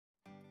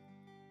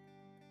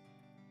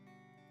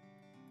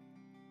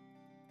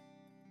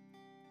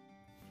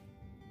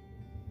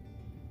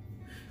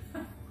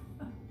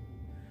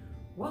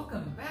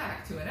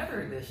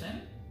another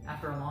edition,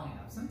 after a long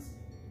absence,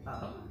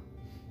 of,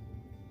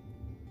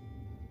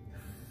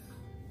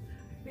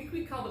 I think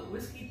we called it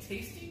Whiskey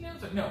Tasting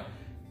Notes, or no,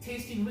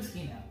 Tasting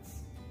Whiskey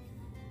Notes.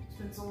 It's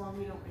been so long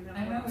we don't remember.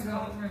 I know, we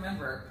don't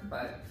remember,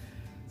 but,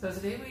 so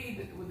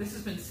today this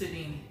has been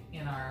sitting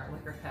in our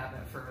liquor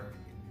cabinet for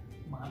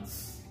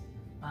months.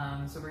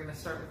 So we're going to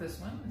start with this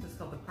one. This is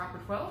called the Proper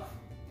 12.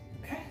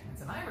 Okay.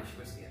 It's an Irish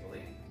whiskey, I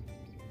believe.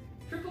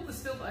 Triple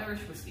distilled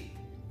Irish whiskey.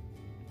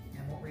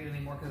 I won't read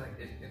anymore because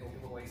it'll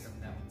give away some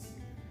notes.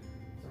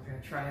 So we're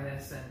going to try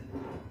this, and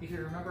if you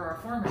remember our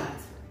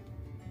format,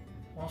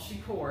 while she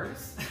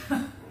pours,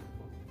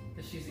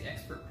 because she's the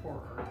expert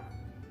pourer,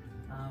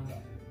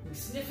 we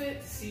sniff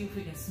it to see if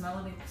we can smell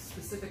any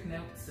specific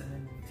notes, and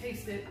then we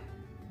taste it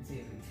and see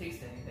if we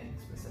taste anything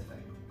specific.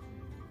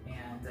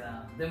 And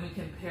then we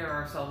compare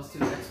ourselves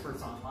to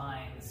experts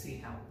online to see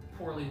how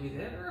poorly we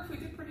did or if we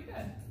did pretty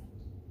good.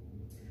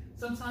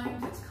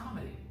 Sometimes it's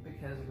comedy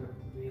because we're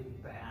really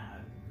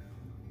bad.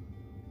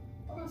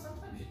 Although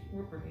sometimes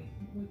we're pretty...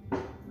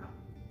 No?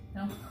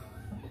 No?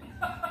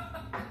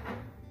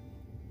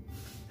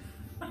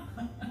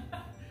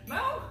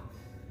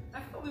 I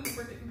thought we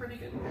were getting pretty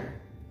good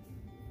there.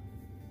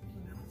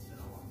 It's been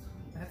a long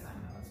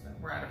time.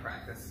 We're out of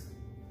practice.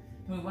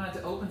 And we wanted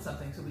to open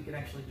something so we could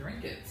actually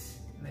drink it.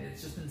 And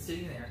it's just been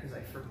sitting there because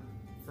I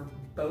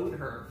forbode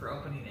her for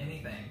opening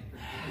anything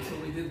until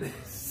we did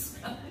this.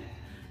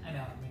 I know,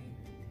 I mean.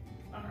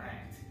 All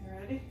right, you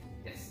ready?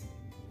 Yes.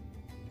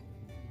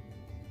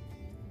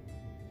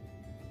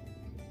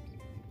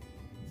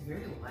 It's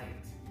very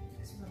light.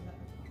 I smell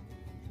leprechaun.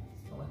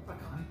 It's a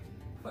leprechaun.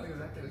 What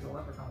exactly does a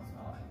leprechaun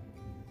smell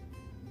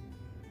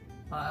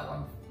like?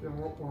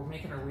 We're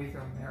making our way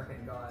through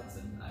American Gods,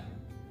 and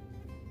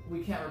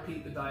we can't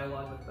repeat the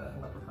dialogue with the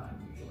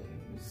leprechaun usually.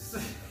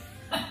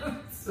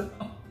 So,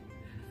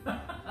 I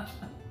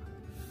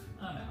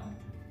know.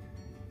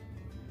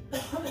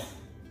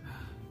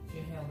 She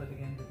inhaled it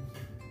again, didn't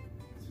she?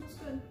 It smells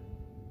good.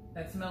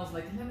 That smells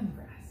like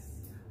lemongrass.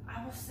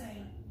 I will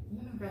say,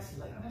 Lemongrass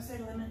light. I will say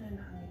lemon and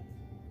honey.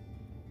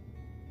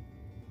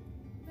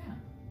 Yeah.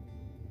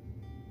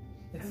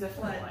 It's And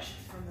definitely light. pledged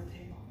from the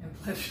table. And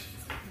pledged.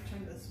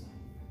 Turn this way.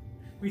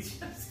 We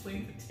just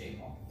cleaned the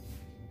table.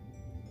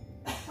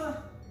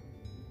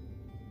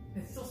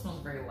 It still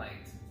smells very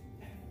light.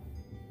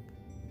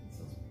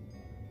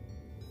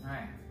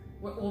 Alright.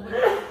 What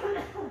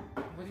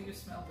do you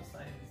smell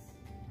besides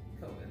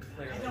COVID?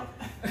 Clearly. I don't.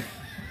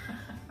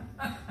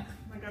 Oh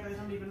my god, I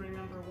don't even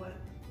remember what.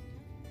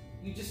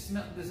 You just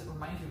smell. Does it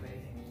remind you of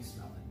anything when you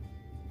smell it?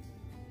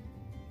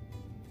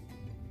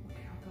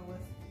 Okay, I'll go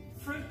with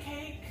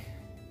fruitcake,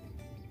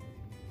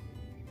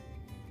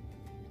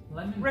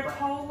 Lemon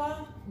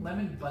Ricola.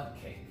 Lemon butt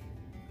cake.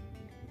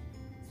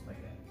 It's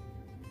like that.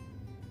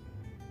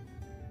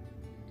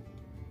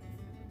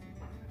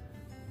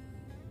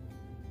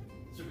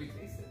 Should we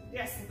taste it?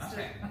 Yes, let's do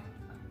Okay. it.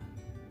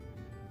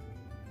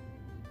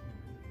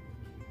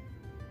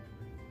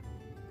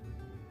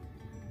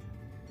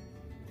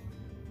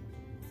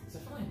 It's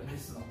definitely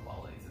medicinal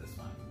quality to this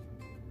one.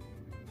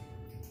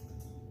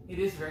 It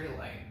is very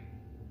light.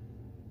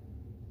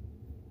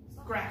 It's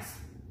not Grass.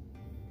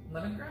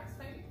 lemongrass,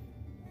 maybe?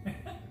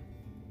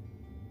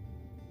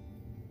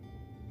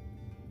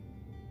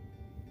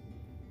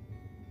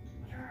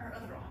 What are our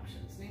other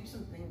options? Name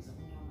some things that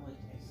we normally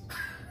taste.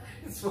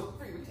 It's what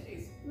we would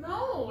taste.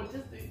 No, just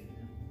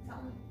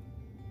tell me.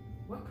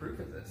 What proof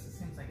is this? It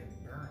seems like it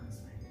burns.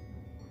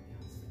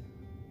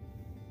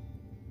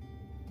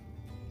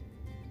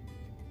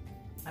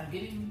 I'm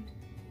getting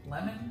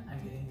lemon,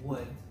 I'm getting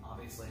wood,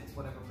 obviously. It's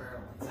whatever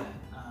barrel it's in.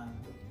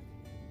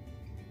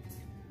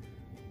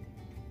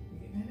 You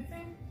getting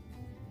anything?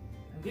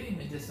 I'm getting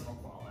medicinal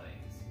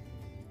qualities.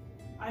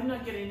 I'm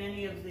not getting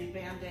any of the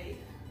Band-Aid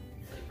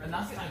flavor. I'm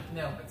not getting,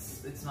 no,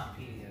 it's not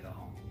peaty at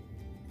all.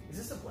 Is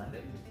this a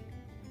blended?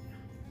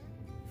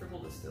 Triple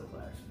distilled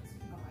actions.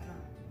 No, I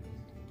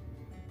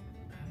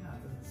I don't know,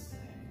 it doesn't say.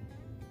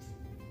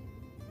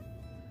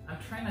 I'm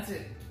trying not to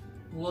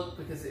look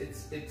because it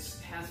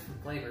has some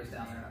flavors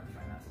down there and I'm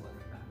trying not to look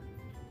at them.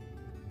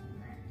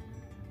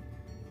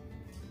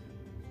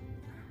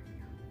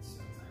 It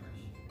smells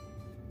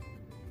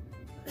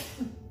Irish.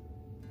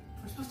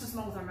 We're supposed to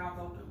smell with our mouth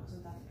open.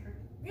 Wasn't that the trick?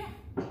 Yeah,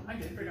 I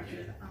did. Forgot to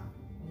do that.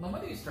 My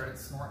mother started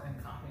snorting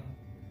and coughing.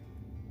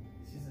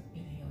 She's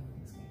inhaling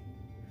whiskey.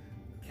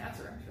 Cats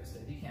are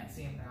interested. You can't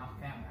see them, they're off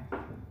camera.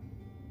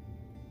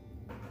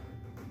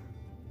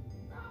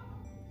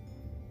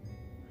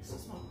 I still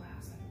smell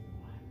grass. I don't know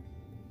why.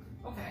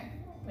 Okay,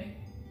 maybe.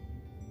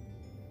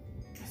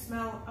 I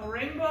smell a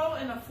rainbow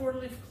and a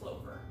four-leaf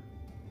clover.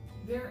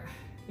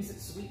 Is it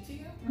sweet to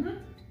you? Mm-hmm.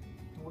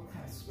 What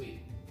kind of sweet?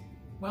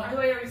 Well, I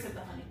already said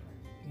the honey part.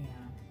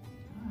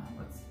 yeah.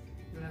 Let's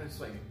do another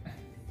swig.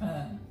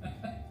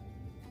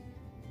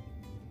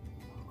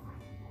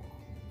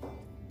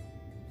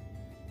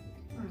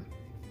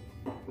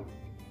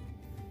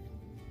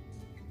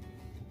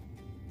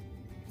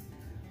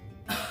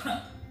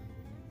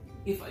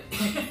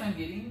 if I'm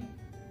getting,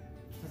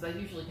 because I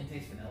usually can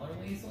taste vanilla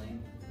really easily,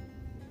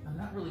 I'm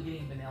not really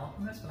getting vanilla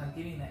from this, but I'm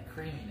getting that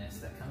creaminess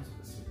that comes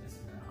with the sweetness.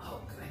 Oh,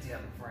 good idea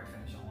before I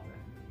finish all of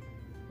it.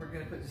 We're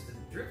going to put just a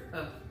drip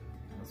of,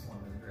 almost more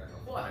than a drip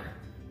of water,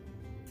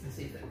 and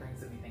see if that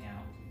brings anything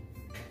out.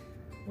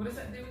 What does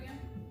that do again?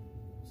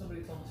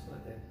 Somebody told us what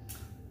it did.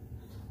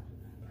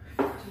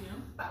 Do you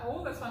know?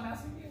 Oh, that's why I'm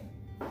asking you.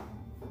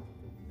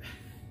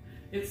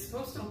 It's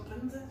supposed to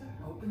Opens it?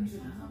 opens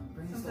it up,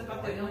 brings Something the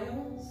about the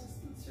oils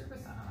to the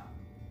surface. I don't know.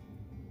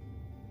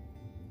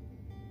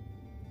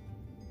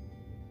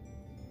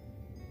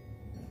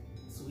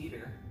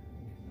 Sweeter.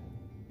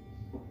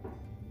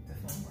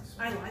 Definitely more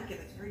sweet. I like it.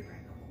 It's very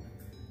drinkable.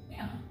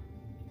 Yeah.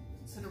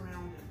 Sit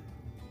around and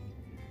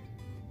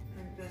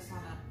drink this on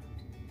a.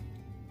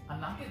 I'm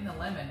not getting the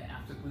lemon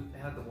after we've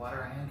added the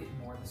water. I am getting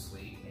more of the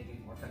sweet, maybe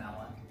more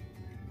vanilla.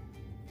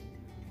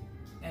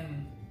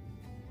 And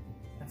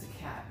that's a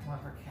cat, one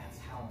of our cats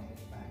howling in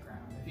the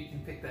background. If you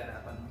can pick that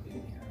up, I don't know if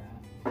you can hear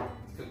that.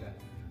 It's Kuka.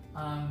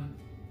 I'm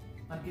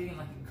getting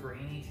like a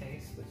grainy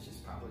taste, which is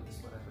probably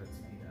just whatever it's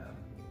made of.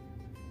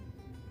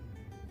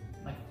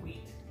 Like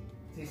wheat.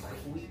 It tastes like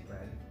wheat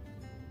bread.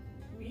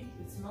 Wheat?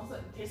 It smells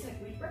like, it tastes like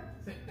wheat bread?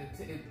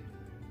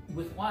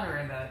 With water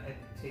in it, it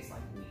tastes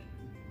like wheat.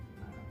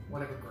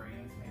 Whatever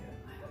grain it's made of.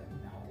 I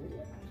don't know.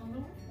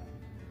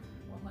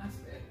 One last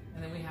bit.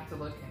 And then we have to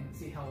look and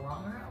see how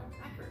wrong or how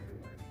accurate we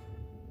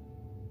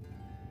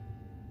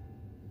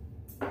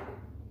were.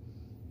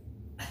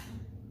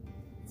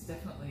 It's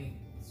definitely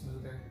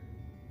smoother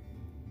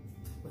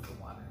with the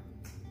water.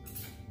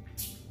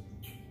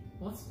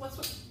 Well,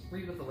 let's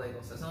read what the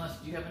label says. Unless,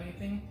 do you have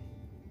anything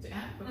to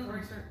add before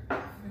I start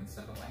putting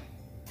stuff away?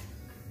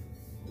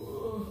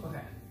 Ooh,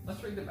 okay,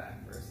 let's read the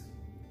back first.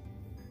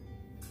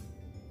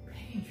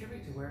 Paying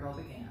tribute to where it all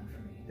began for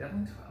me,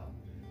 Devlin 12.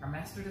 Our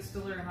master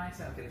distiller and I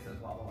said, okay, this is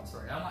blah, blah, blah,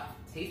 sorry. I don't want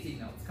tasting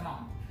notes, come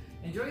on.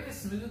 Enjoy the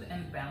smooth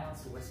and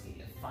balanced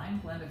whiskey, a fine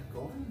blend of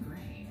golden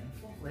grain and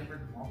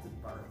full-flavored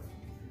malted barley.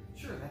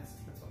 Sure, that's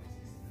what it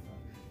tastes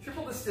like.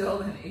 Triple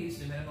distilled and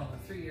aged a minimum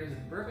of 3 years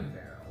in bourbon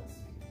barrels.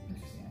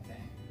 Interesting,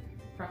 okay.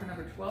 Proper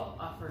number 12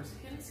 offers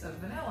hints of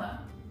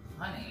vanilla,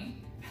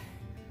 honey,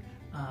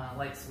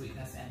 light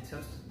sweetness, and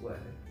toasted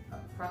wood. A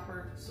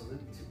proper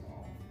salute to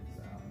all.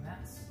 So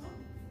that's,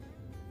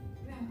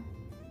 yeah.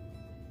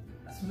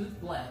 A smooth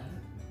blend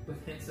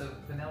with hints of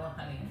vanilla,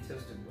 honey, and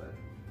toasted wood.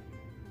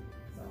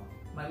 So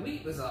my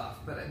wheat was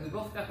off, but we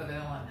both got the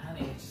vanilla and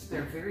honey. It's just,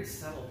 they're very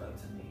subtle though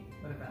to me.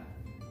 What about?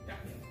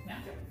 Yeah.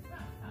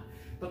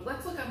 But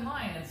let's look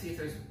online and see if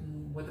there's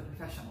what the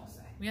professionals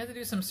say. We had to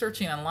do some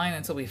searching online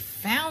until we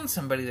found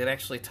somebody that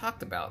actually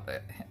talked about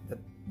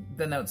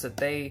the notes that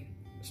they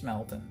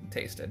smelled and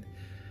tasted.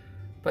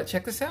 But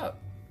check this out.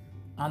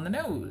 On the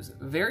nose,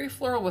 very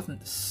floral with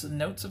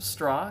notes of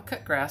straw,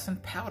 cut grass,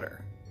 and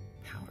powder.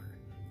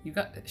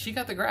 She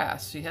got the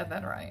grass. She had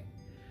that right.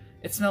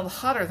 It smelled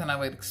hotter than I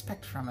would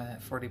expect from a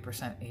 40%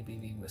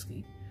 ABV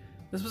whiskey.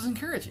 This was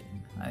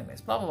encouraging.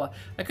 Anyways, blah, blah, blah.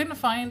 I couldn't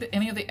find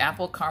any of the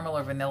apple, caramel,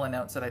 or vanilla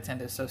notes that I tend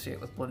to associate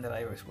with blended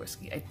Irish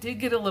whiskey. I did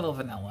get a little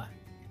vanilla.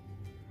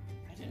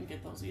 I didn't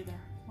get those either.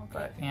 Okay.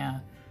 But, yeah.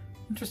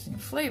 Interesting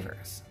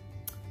flavors.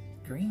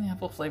 Green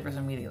apple flavors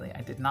immediately.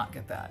 I did not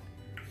get that.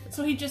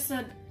 So he just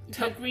said it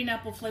had green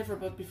apple flavor,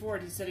 but before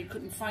it he said he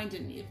couldn't find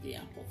any of the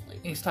apple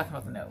flavor. He's talking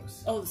about the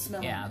nose. Oh, the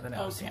smell. Yeah, the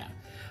nose, okay.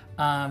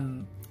 Yeah.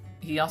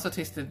 He also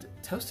tasted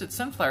toasted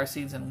sunflower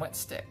seeds and wet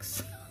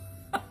sticks.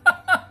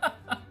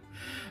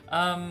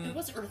 It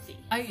was earthy.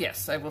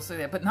 Yes, I will say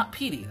that, but not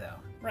peaty, though.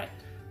 Right.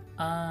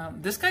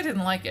 This guy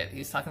didn't like it.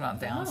 He's talking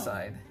about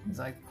downside. He's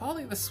like,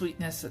 quality of a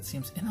sweetness that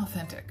seems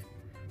inauthentic.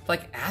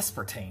 Like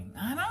aspartame.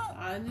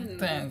 I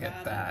didn't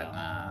get that.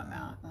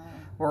 No.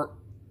 Or,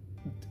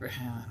 I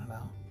don't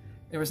know.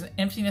 There was an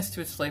emptiness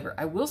to its flavor.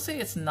 I will say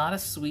it's not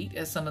as sweet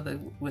as some of the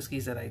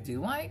whiskeys that I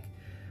do like.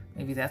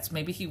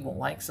 Maybe he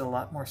likes it a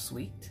lot more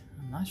sweet.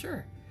 I'm not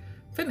sure.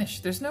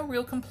 Finish. There's no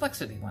real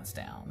complexity once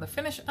down. The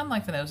finish,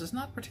 unlike the nose, is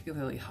not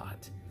particularly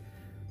hot.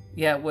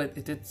 Yeah,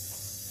 it did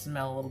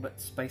smell a little bit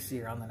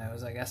spicier on the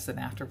nose, I guess, than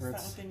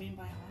afterwards. Is that what they mean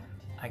by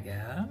hot? I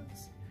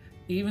guess.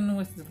 Even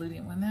with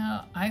diluting, well,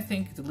 now I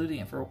think diluting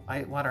it for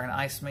water and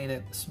ice made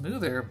it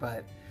smoother,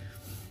 but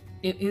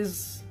it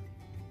is.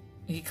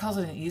 He calls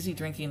it an easy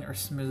drinking or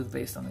smooth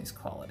based on these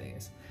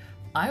qualities.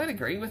 I would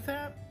agree with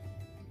that.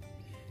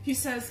 He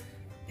says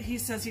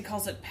he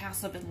calls it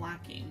passive and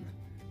lacking,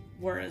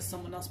 whereas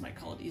someone else might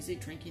call it easy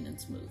drinking and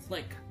smooth.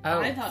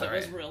 I thought it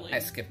was really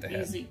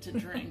easy to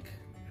drink.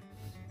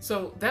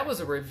 So that was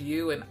a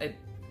review, and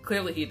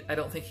clearly I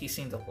don't think he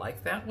seemed to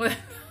like that one.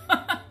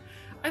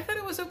 I thought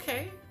it was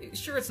okay.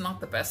 Sure, it's not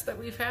the best that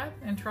we've had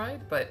and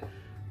tried, but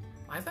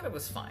I thought it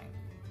was fine.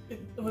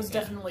 It was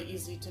definitely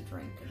easy to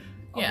drink. And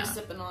I'll be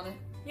sipping on it.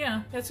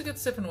 Yeah, it's a good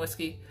sipping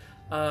whiskey.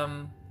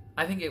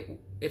 I think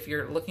if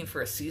you're looking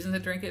for a season to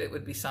drink it, it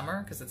would be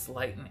summer because it's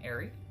light and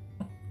airy.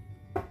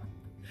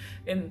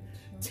 And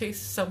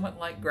tastes somewhat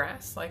like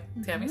grass, like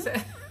Tammy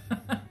said.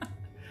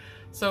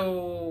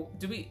 So,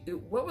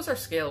 what was our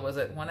scale? Was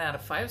it 1 out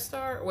of 5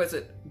 star? Was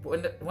it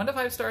 1 to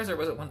 5 stars, or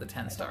was it 1 to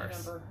 10 stars? I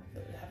don't remember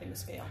having a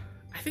scale.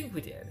 I think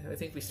we did. I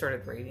think we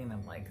started rating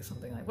them like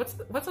something like,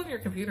 what's on your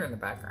computer in the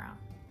background?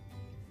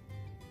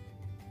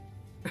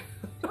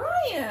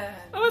 Brian!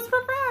 Oh, it's for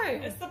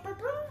Brian! It's the for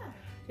Brian!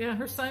 Yeah,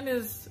 her son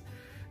is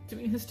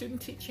doing his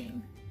student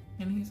teaching,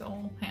 and he's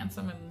all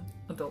handsome and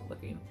adult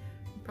looking.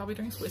 He probably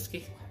drinks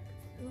whiskey.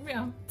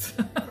 Yeah.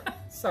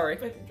 Sorry.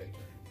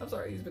 I'm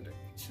sorry, he's been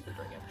drinking. She's been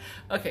drinking.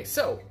 Okay,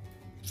 so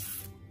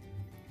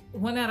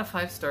 1 out of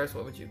 5 stars,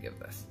 what would you give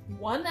this?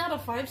 1 out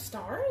of 5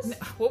 stars?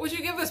 What would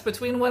you give this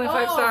between 1 and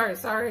 5 stars?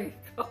 Sorry.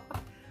 A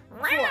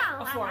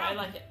 4. I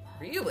like it.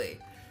 Really?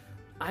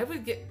 I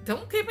would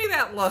don't give me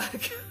that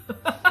look.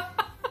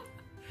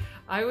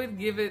 I would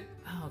give it,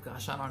 oh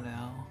gosh, I don't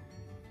know.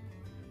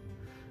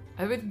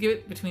 I would give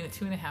it between a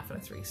 2.5 and a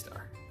 3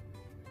 star.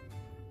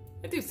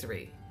 I'd do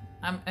 3.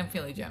 I'm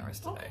feeling generous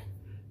today.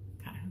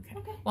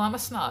 Okay. Well, I'm a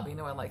snob. You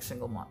know I like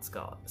single malt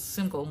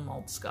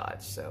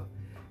scotch, so.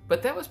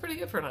 But that was pretty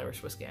good for an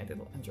Irish whiskey. I did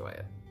enjoy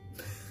it.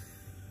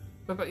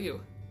 What about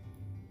you?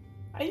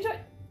 I enjoyed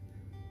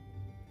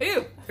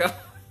it. Ew!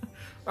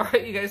 All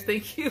right, you guys,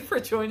 thank you for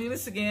joining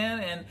us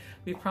again, and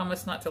we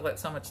promise not to let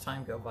so much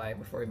time go by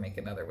before we make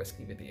another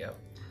whiskey video.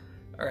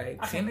 All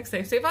right, see you next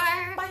time. Say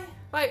bye! Bye!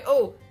 Bye!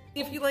 Oh,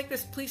 if you like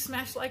this, please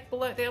smash like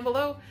down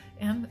below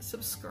and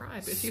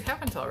subscribe if you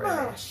haven't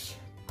already.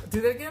 Do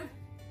that again?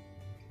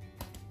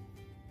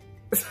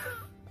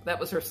 That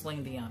was her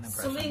Celine Dion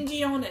impression. Celine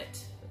Dion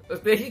it.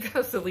 There you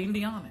go, Celine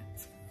Dion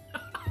it.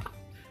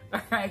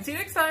 All right, see you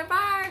next time.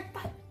 Bye! Bye!